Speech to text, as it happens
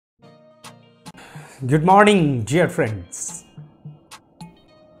Good morning, dear friends.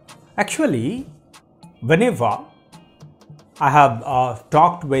 Actually, whenever I have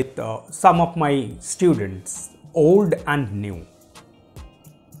talked with some of my students, old and new,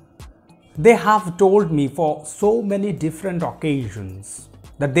 they have told me for so many different occasions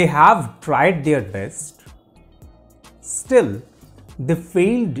that they have tried their best. Still, they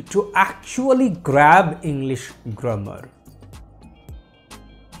failed to actually grab English grammar.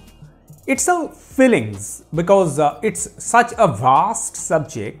 It's a feelings because it's such a vast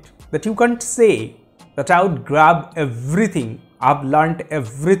subject that you can't say that I would grab everything, I've learned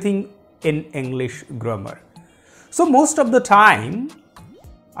everything in English grammar. So most of the time,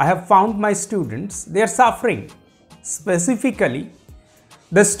 I have found my students, they are suffering, specifically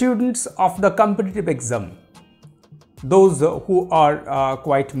the students of the competitive exam, those who are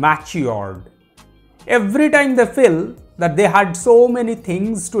quite matured. Every time they feel that they had so many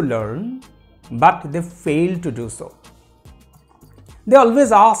things to learn, but they failed to do so. They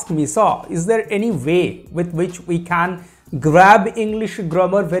always ask me, "Sir, is there any way with which we can grab English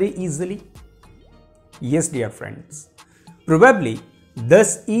grammar very easily?" Yes, dear friends, probably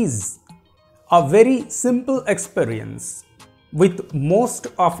this is a very simple experience with most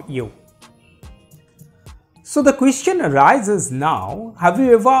of you. So the question arises now, have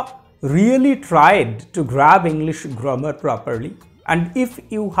you ever really tried to grab English grammar properly? And if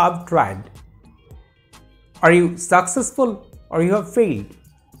you have tried, are you successful or you have failed?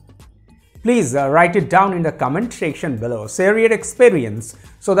 Please write it down in the comment section below. Share your experience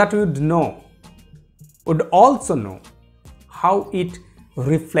so that you would also know how it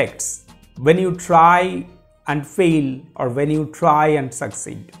reflects when you try and fail or when you try and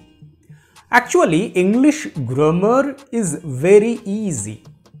succeed. Actually, English grammar is very easy.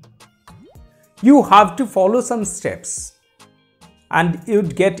 You have to follow some steps and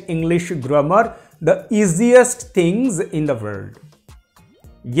you'd get English grammar the easiest things in the world.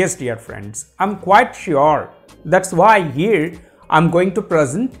 Yes, dear friends, I'm quite sure. That's why here I'm going to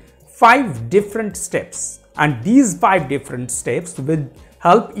present 5 different steps, and these 5 different steps will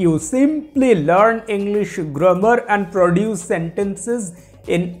help you simply learn English grammar and produce sentences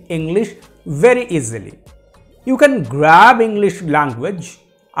in English very easily. You can grab English language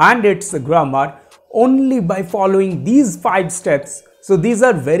and its grammar only by following these 5 steps. So these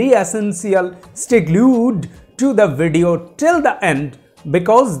are very essential. Stay glued to the video till the end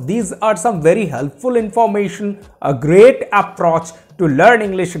because these are some very helpful information, a great approach to learn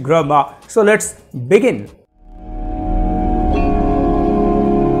English grammar. So let's begin.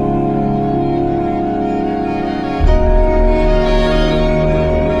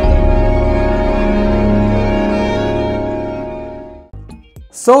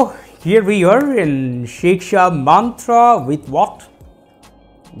 So here we are in Shiksha mantra with what?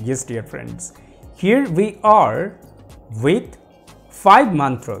 Yes, dear friends, here we are with 5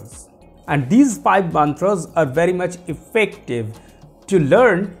 mantras, and these 5 mantras are very much effective to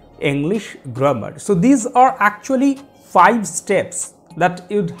learn English grammar. So these are actually 5 steps that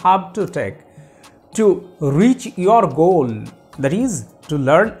you'd have to take to reach your goal, that is to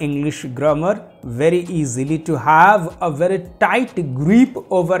learn English grammar very easily, to have a very tight grip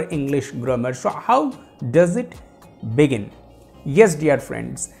over English grammar. So how does it begin? Yes, dear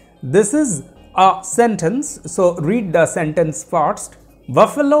friends, this is a sentence. So read the sentence first.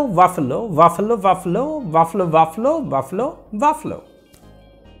 Buffalo, buffalo, buffalo, buffalo, buffalo, buffalo, buffalo, buffalo.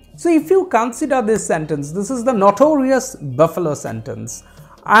 So if you consider this sentence, this is the notorious buffalo sentence,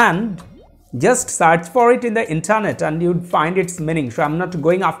 and just search for it in the internet and you'd find its meaning. So I'm not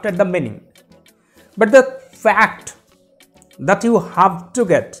going after the meaning. But the fact that you have to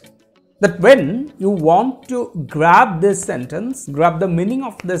get, that when you want to grab this sentence, grab the meaning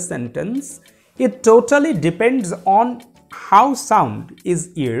of this sentence, it totally depends on how sound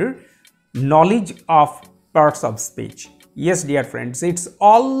is your knowledge of parts of speech. Yes, dear friends, it's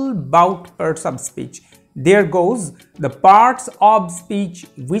all about parts of speech. There goes the parts of speech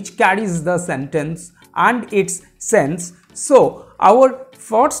which carries the sentence and its sense. So our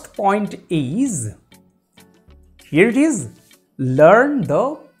first point is, here it is, learn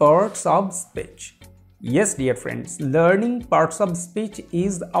the parts of speech. Yes, dear friends, learning parts of speech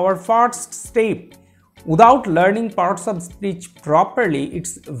is our first step. Without learning parts of speech properly,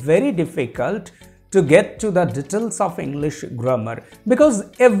 it's very difficult to get to the details of English grammar, because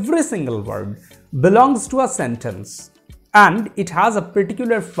every single word belongs to a sentence and it has a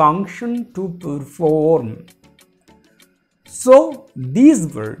particular function to perform. So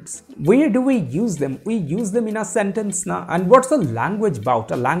these words, where do we use them? We use them in a sentence now. And what's a language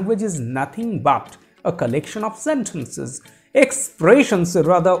about? A language is nothing but a collection of sentences. expressions,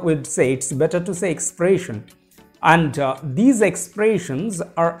 rather we'd say, it's better to say expression. And these expressions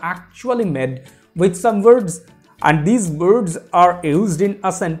are actually made with some words, and these words are used in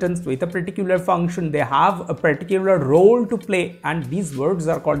a sentence with a particular function. They have a particular role to play, and these words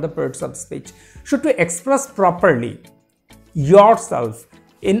are called the parts of speech. So to express properly yourself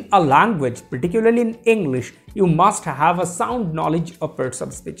in a language, particularly in English, you must have a sound knowledge of parts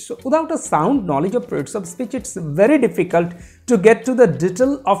of speech. So without a sound knowledge of parts of speech, it's very difficult to get to the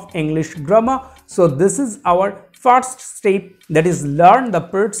detail of English grammar. So this is our first step, that is learn the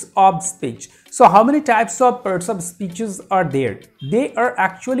parts of speech. So how many types of parts of speeches are there? They are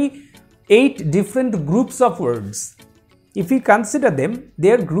actually 8 different groups of words. If you consider them,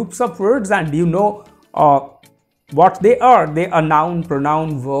 they are groups of words, and you know what they are. They are noun,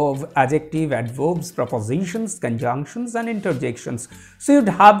 pronoun, verb, adjective, adverbs, prepositions, conjunctions, and interjections. So you'd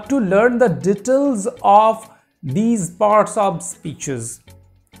have to learn the details of these parts of speeches.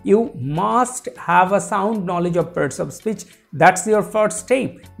 You must have a sound knowledge of parts of speech. That's your first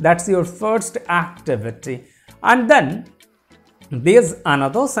step. That's your first activity. And then there's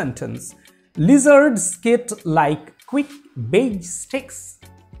another sentence. Lizards skit like quick beige sticks.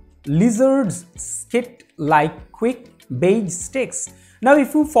 Lizards skit like quick beige sticks. Now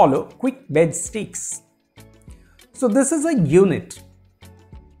if you follow quick beige sticks, so this is a unit.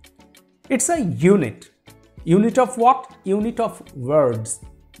 It's a unit. Unit of what? Unit of words.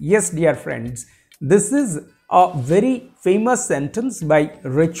 Yes, dear friends, this is a very famous sentence by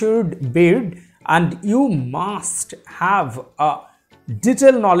Richard Beard, and you must have a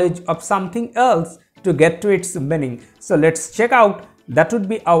detailed knowledge of something else to get to its meaning. So let's check out. That would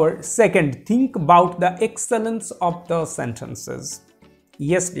be our second. Think about the excellence of the sentences.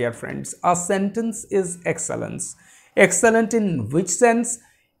 Yes, dear friends, a sentence is excellence. Excellent in which sense?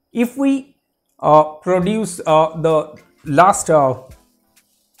 If we produce the last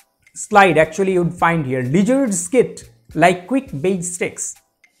slide, actually you'd find here, lizards skit like quick beige sticks.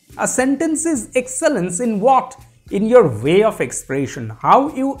 A sentence is excellence in what? In your way of expression,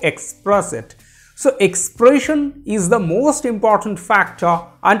 how you express it. So expression is the most important factor,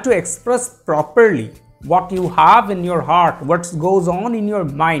 and to express properly what you have in your heart, what goes on in your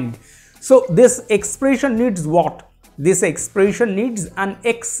mind. So this expression needs what? This expression needs an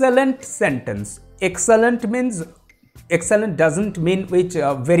excellent sentence. Excellent means, excellent doesn't mean with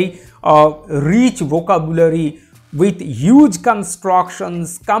very rich vocabulary, with huge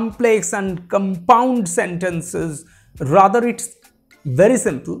constructions, complex and compound sentences. Rather, it's very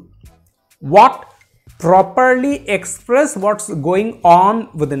simple. What properly express what's going on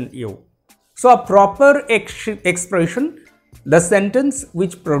within you. So a proper expression, the sentence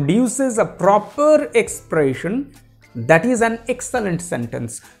which produces a proper expression, that is an excellent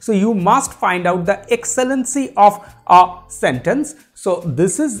sentence. So you must find out the excellency of a sentence. So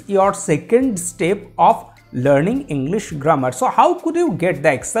this is your second step of learning English grammar. So how could you get the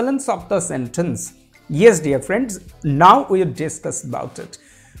excellence of the sentence? Yes, dear friends, now we will discuss about it.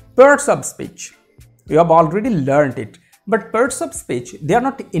 Parts of speech, you have already learned it, but parts of speech, they are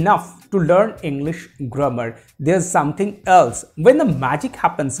not enough to learn English grammar. There's something else. When the magic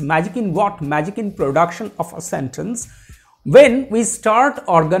happens, magic in what? Magic in production of a sentence. When we start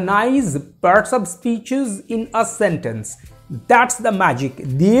organize parts of speeches in a sentence, that's the magic.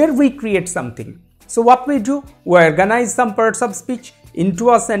 There we create something. So what we do? We organize some parts of speech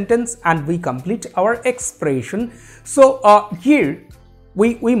into a sentence and we complete our expression. So here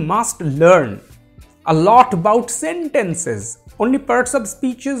we must learn a lot about sentences. Only parts of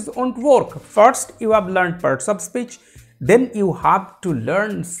speeches won't work. First you have learned parts of speech, then you have to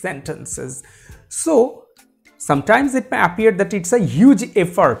learn sentences. So sometimes it may appear that it's a huge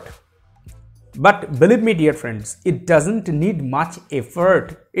effort, but believe me, dear friends, it doesn't need much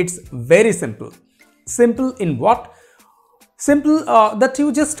effort. It's very simple. Simple in what? Simple that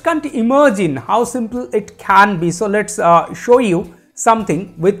you just can't imagine how simple it can be. So let's show you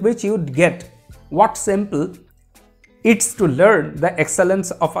something with which you'd get what simple it's to learn the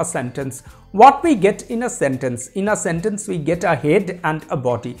excellence of a sentence. What we get in a sentence? In a sentence we get a head and a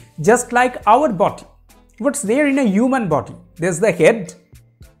body, just like our body. What's there in a human body? There's the head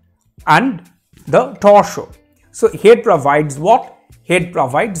and the torso. So head provides what? Head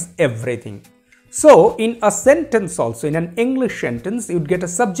provides everything. So in a sentence also, in an English sentence, you'd get a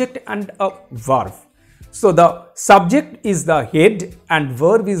subject and a verb. So the subject is the head and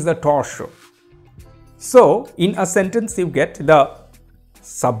verb is the torso. So in a sentence you get the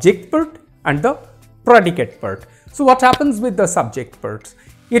subject part and the predicate part. So what happens with the subject part?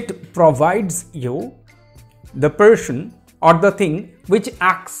 It provides you the person or the thing which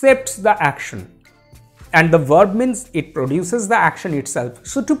accepts the action. and the verb means it produces the action itself.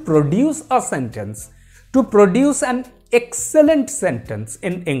 So to produce a sentence, to produce an excellent sentence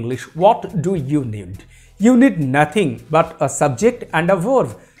in English, what do you need? You need nothing but a subject and a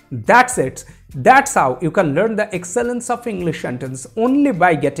verb. That's it. That's how you can learn the excellence of English sentence, only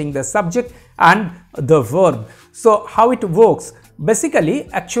by getting the subject and the verb. So how it works? Basically,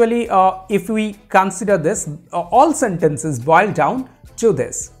 actually, if we consider this, all sentences boil down to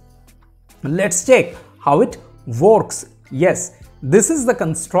this. Let's check how it works. Yes, this is the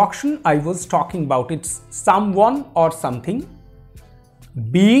construction I was talking about. It's someone or something,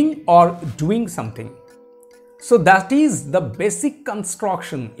 being or doing something. So that is the basic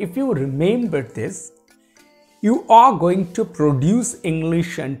construction. If you remember this, you are going to produce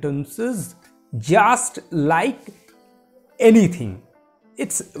English sentences just like anything.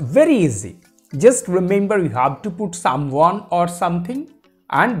 It's very easy. Just remember, you have to put someone or something,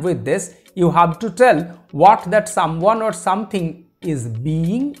 and with this you have to tell what that someone or something is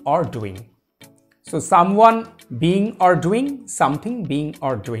being or doing. So someone being or doing, something being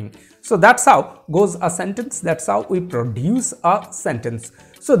or doing. So that's how goes a sentence. That's how we produce a sentence.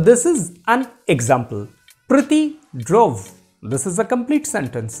 So this is an example. Priti drove. This is a complete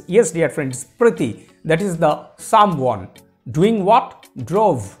sentence. Yes, dear friends, Priti, that is the someone. Doing what?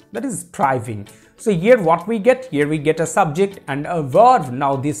 Drove. That is driving. So here what we get? Here we get a subject and a verb.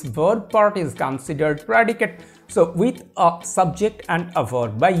 Now this verb part is considered predicate. So with a subject and a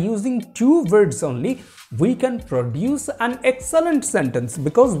verb, by using two words only, we can produce an excellent sentence.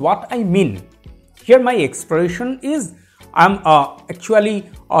 Because what I mean, here my expression is, I'm actually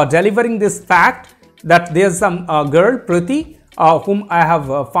delivering this fact that there's some girl, Priti, whom I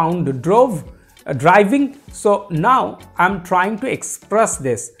have found driving. So now I'm trying to express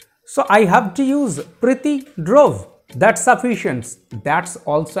this. So I have to use Priti drove. That's sufficient. That's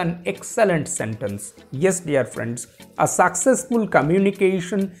also an excellent sentence. Yes, dear friends, a successful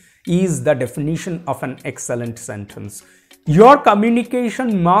communication is the definition of an excellent sentence. Your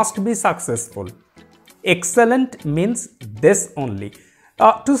communication must be successful. Excellent means this only.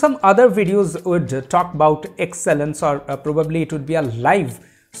 To some other videos would talk about excellence, or probably it would be a live.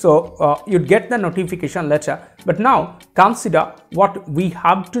 So you'd get the notification later. But now consider what we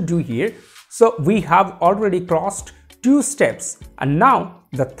have to do here. So we have already crossed two steps, and now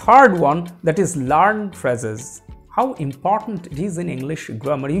the third one, that is learn phrases. How important it is in English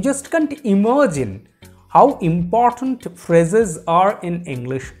grammar. You just can't imagine how important phrases are in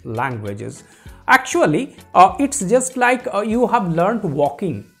English languages. Actually, it's just like you have learned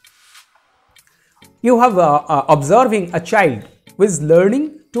walking. You have observing a child who is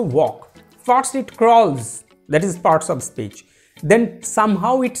learning to walk. First it crawls, that is parts of speech. Then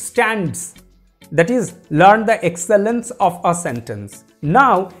somehow it stands, that is learn the excellence of a sentence.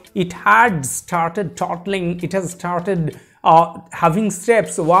 Now it had started toddling, it has started having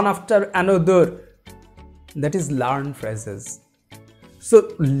steps one after another, that is learn phrases.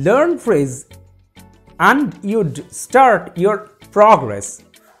 So learn phrase and you'd start your progress.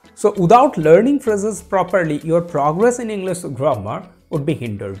 So without learning phrases properly, your progress in English grammar would be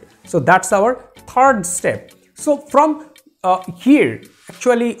hindered. So that's our third step. So from here,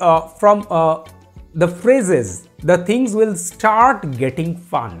 actually from the phrases, the things will start getting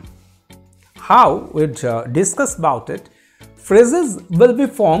fun. How? We'll discuss about it. Phrases will be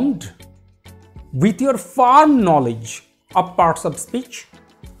formed with your firm knowledge of parts of speech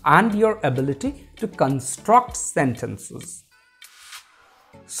and your ability to construct sentences.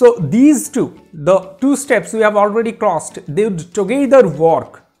 So these two, the two steps we have already crossed, they would together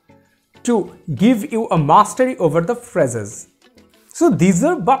work to give you a mastery over the phrases. So these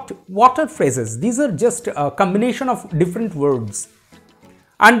are, but what are phrases? These are just a combination of different words,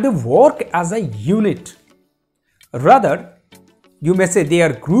 and they work as a unit. Rather, you may say they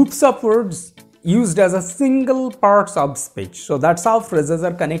are groups of words used as a single parts of speech. So that's how phrases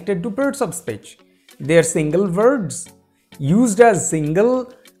are connected to parts of speech. They are single words used as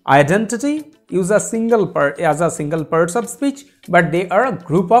single identity, used as single parts of speech, but they are a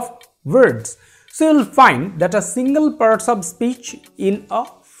group of words. So you'll find that a single parts of speech in a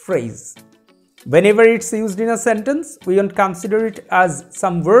phrase, whenever it's used in a sentence, we won't consider it as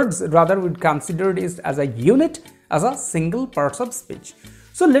some words, rather we'd consider it as a unit, as a single parts of speech.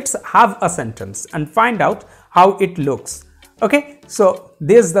 So let's have a sentence and find out how it looks. Okay, so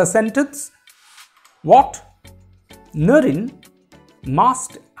there's the sentence. What? Naren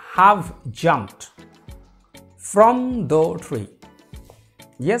must have jumped from the tree.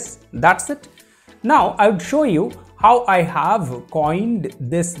 Yes, that's it. Now I would show you how I have coined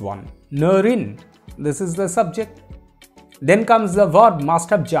this one. Naren, this is the subject. Then comes the verb must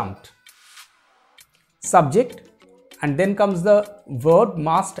have jumped. subject, and then comes the verb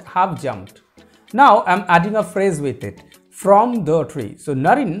must have jumped. Now I'm adding a phrase with it, from the tree. So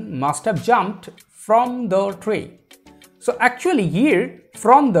Naren must have jumped from the tree. So actually here,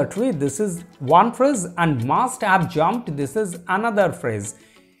 from the tree, this is one phrase, and must have jumped, this is another phrase.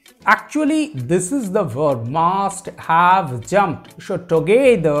 Actually, this is the verb must have jumped. So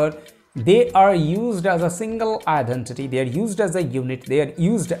together they are used as a single identity, they are used as a unit, they are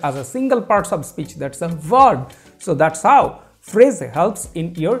used as a single part of speech, that's a verb. So that's how phrase helps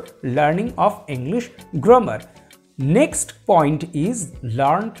in your learning of English grammar. Next point is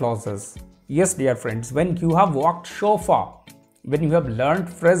learn clauses. Yes, dear friends, when you have walked so far, when you have learned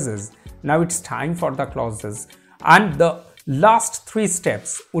phrases, now it's time for the clauses. And the last 3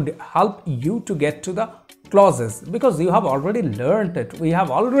 steps would help you to get to the clauses, because you have already learned it. We have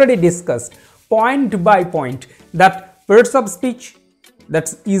already discussed point by point that parts of speech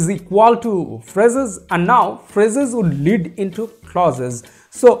that is equal to phrases, and now phrases would lead into clauses.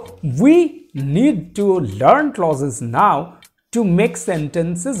 So we need to learn clauses now to make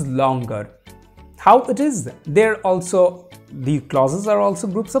sentences longer. How it is? There also, the clauses are also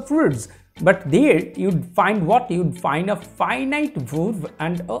groups of words, but there you'd find what? You'd find a finite verb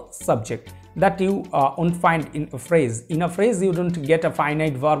and a subject that you won't find in a phrase. In a phrase you don't get a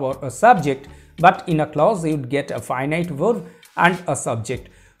finite verb or a subject, but in a clause you'd get a finite verb and a subject.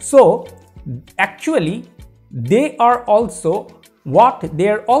 So actually they are also what? They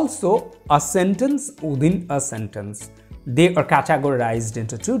are also a sentence within a sentence. They are categorized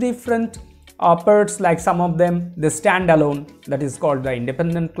into 2 different parts, like some of them they stand alone, that is called the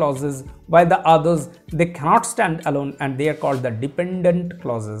independent clauses, while the others they cannot stand alone and they are called the dependent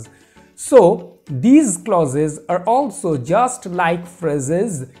clauses. So these clauses are also just like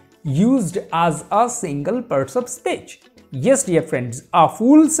phrases used as a single part of speech. Yes, dear friends, a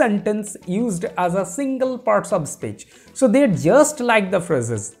full sentence used as a single part of speech. So they're just like the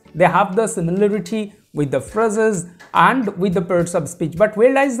phrases. They have the similarity with the phrases and with the parts of speech. But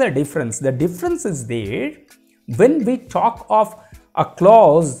where lies the difference? The difference is there. When we talk of a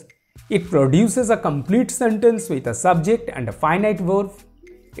clause, it produces a complete sentence with a subject and a finite verb.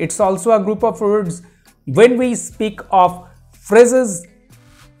 It's also a group of words. When we speak of phrases,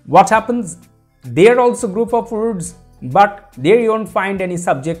 what happens? They are also group of words, but there you won't find any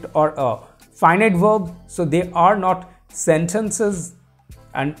subject or a finite verb, so they are not sentences,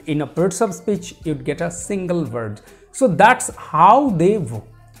 and in a parts of speech you'd get a single word. So that's how they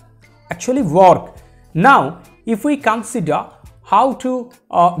actually work. Now if we consider how to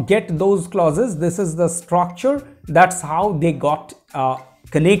get those clauses, this is the structure. That's how they got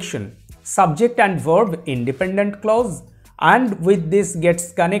connection. Subject and verb, independent clause, and with this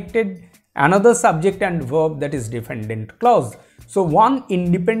gets connected another subject and verb, that is dependent clause. So one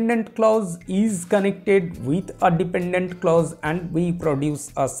independent clause is connected with a dependent clause and we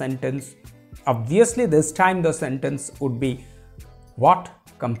produce a sentence. Obviously this time the sentence would be what?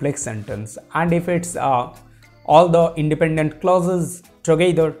 Complex sentence. And if it's all the independent clauses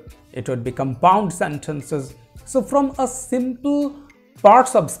together, it would be compound sentences. So from a simple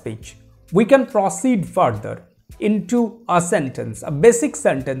parts of speech, we can proceed further into a sentence, a basic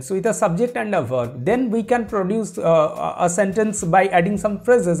sentence with a subject and a verb. Then we can produce a sentence by adding some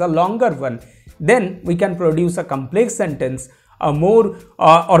phrases, a longer one. Then we can produce a complex sentence, a more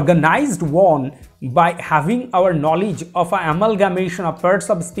organized one, by having our knowledge of an amalgamation of parts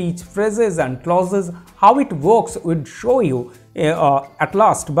of speech, phrases and clauses. How it works would show you at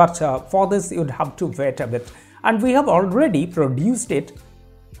last, but for this you'd have to wait a bit. And we have already produced it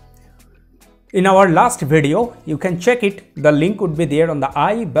in our last video. You can check it. The link would be there on the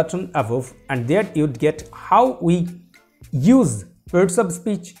I button above, and there you'd get how we use parts of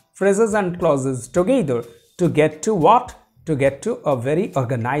speech, phrases and clauses together to get to what? To get to a very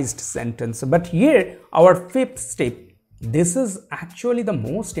organized sentence. But here our 5th step, this is actually the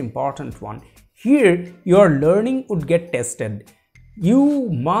most important one. Here your learning would get tested. You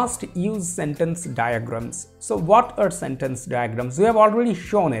must use sentence diagrams. So what are sentence diagrams? We have already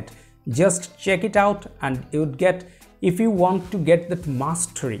shown it. Just check it out and you would get, if you want to get that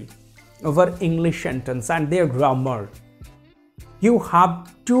mastery over English sentence and their grammar, you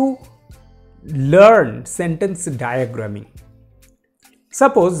have to learn sentence diagramming.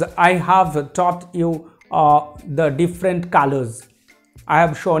 Suppose I have taught you the different colors. I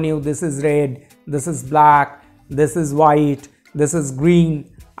have shown you this is red, this is black, this is white, this is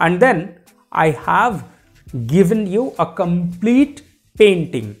green, and then I have given you a complete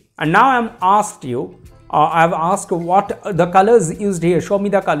painting. And now I have asked you, I have asked what the colors used here, show me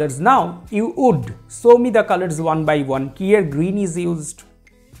the colors. Now you would show me the colors one by one. Here green is used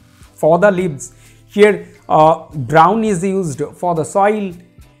for the leaves, Here brown is used for the soil.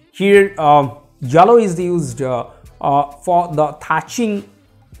 Here yellow is used for the thatching.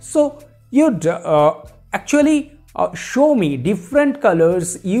 So you'd actually show me different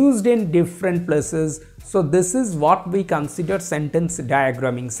colors used in different places. So this is what we consider sentence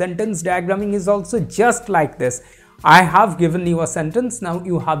diagramming. Sentence diagramming is also just like this. I have given you a sentence. Now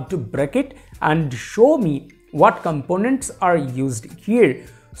you have to break it and show me what components are used here.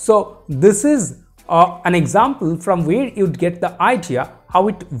 So this is an example from where you'd get the idea how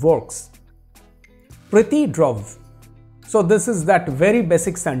it works. Priti drove. So this is that very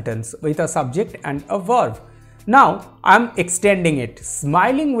basic sentence with a subject and a verb. Now I'm extending it.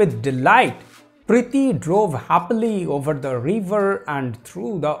 Smiling with delight, Priti drove happily over the river and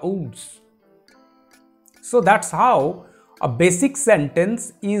through the woods. So that's how a basic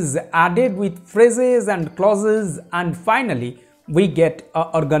sentence is added with phrases and clauses, and finally we get an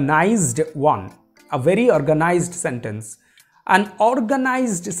organized one, a very organized sentence. An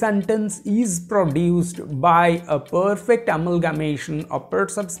organized sentence is produced by a perfect amalgamation of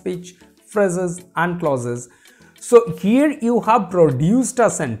parts of speech, phrases and clauses. So here you have produced a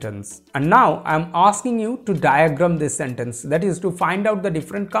sentence, and now I am asking you to diagram this sentence, that is to find out the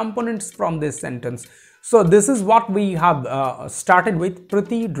different components from this sentence. So this is what we have started with,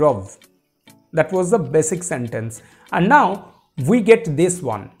 Priti drove. That was the basic sentence, and now we get this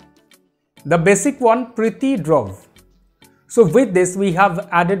one, the basic one, Priti drove. So with this we have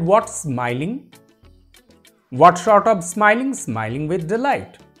added what? Smiling. What sort of smiling? Smiling with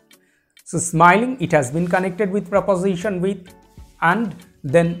delight. So smiling, it has been connected with preposition with and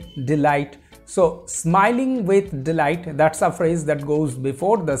then delight. So smiling with delight, that's a phrase that goes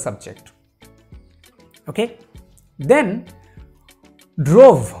before the subject. Okay. Then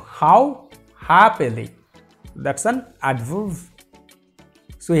drove, how? Happily. That's an adverb.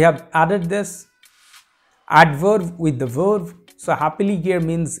 So we have added this adverb with the verb. So happily here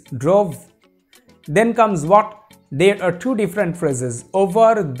means drove. Then comes what? There are two different phrases,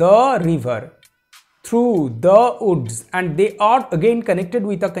 over the river, through the woods, and they are again connected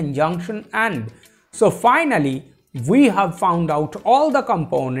with a conjunction and. So finally we have found out all the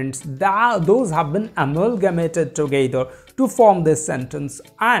components that those have been amalgamated together to form this sentence,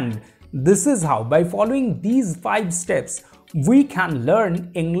 and this is how, by following these 5 steps, we can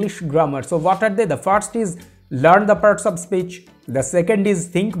learn English grammar. So what are they? The first is learn the parts of speech. The second is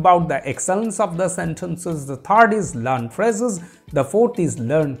think about the excellence of the sentences. The third is learn phrases. The fourth is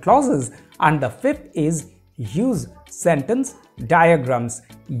learn clauses. And the fifth is use sentence diagrams.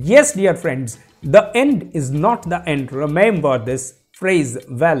 Yes, dear friends, the end is not the end. Remember this phrase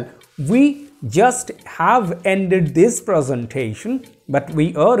well. We just have ended this presentation, but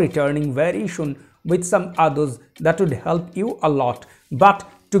we are returning very soon with some others that would help you a lot. But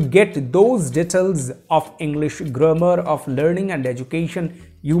to get those details of English grammar, of learning and education,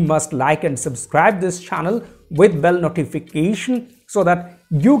 you must like and subscribe this channel with bell notification so that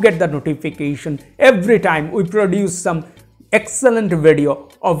you get the notification every time we produce some excellent video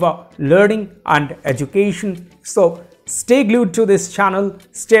of learning and education. So stay glued to this channel,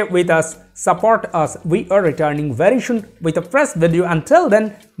 stay with us, support us. We are returning very soon with a fresh video. Until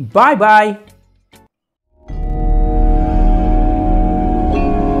then, bye bye.